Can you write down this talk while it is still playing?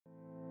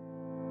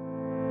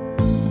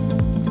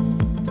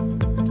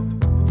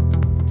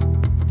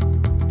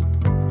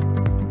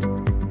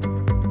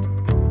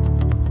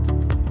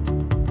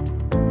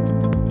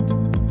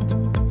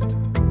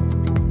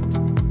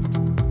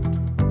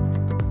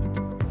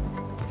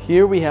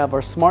Here we have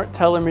our smart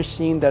teller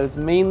machine that is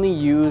mainly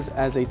used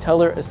as a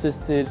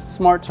teller-assisted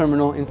smart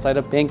terminal inside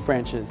of bank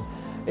branches.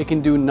 It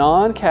can do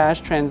non-cash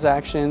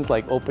transactions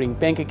like opening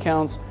bank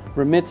accounts,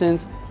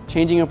 remittance,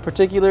 changing of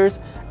particulars,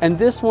 and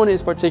this one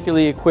is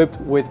particularly equipped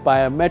with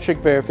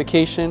biometric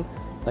verification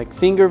like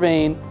finger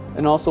vein,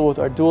 and also with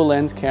our dual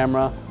lens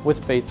camera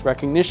with face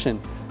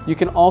recognition. You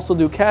can also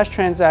do cash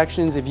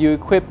transactions if you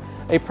equip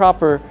a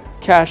proper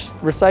cash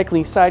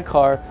recycling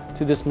sidecar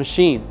to this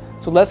machine.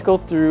 So let's go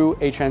through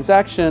a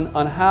transaction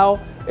on how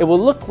it will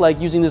look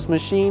like using this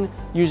machine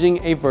using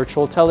a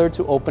virtual teller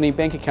to open a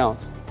bank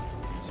account.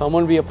 So I'm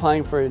going to be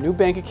applying for a new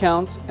bank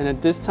account, and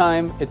at this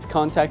time it's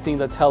contacting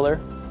the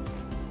teller.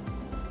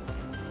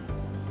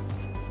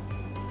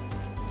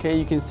 Okay,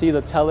 you can see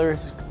the teller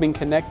has been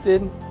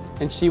connected,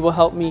 and she will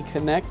help me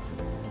connect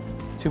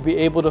to be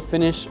able to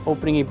finish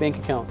opening a bank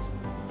account.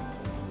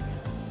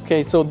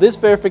 Okay, so this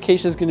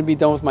verification is going to be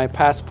done with my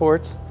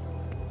passport.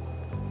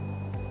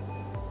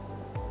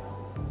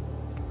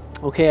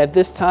 Okay, at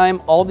this time,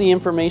 all the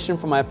information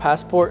from my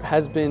passport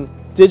has been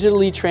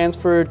digitally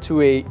transferred to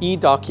an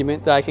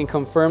e-document that I can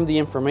confirm the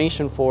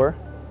information for.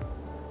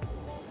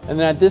 And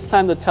then at this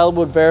time, the teller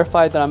would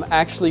verify that I'm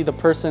actually the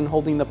person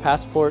holding the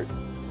passport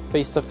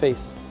face to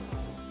face.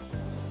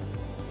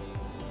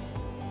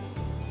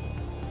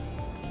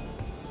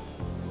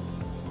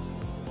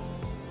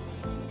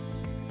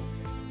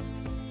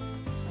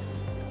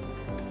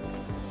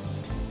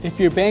 If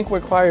your bank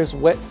requires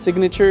wet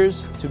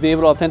signatures to be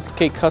able to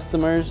authenticate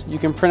customers, you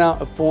can print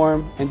out a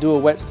form and do a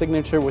wet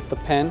signature with the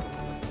pen.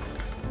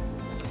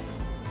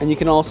 And you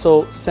can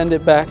also send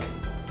it back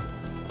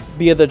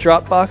via the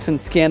Dropbox and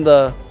scan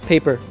the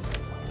paper.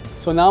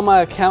 So now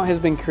my account has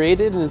been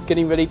created and it's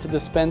getting ready to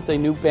dispense a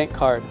new bank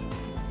card.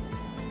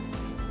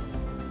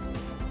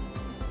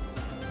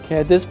 Okay,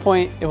 at this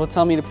point, it will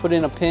tell me to put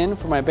in a PIN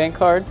for my bank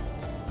card.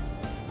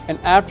 And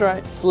after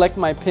I select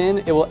my PIN,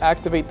 it will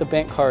activate the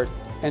bank card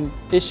and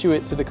issue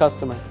it to the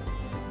customer.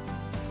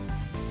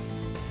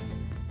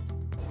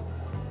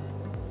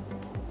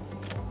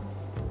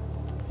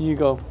 Here you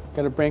go,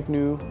 got a brand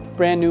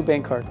new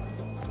bank card.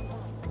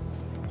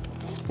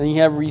 And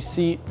you have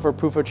receipt for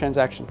proof of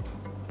transaction.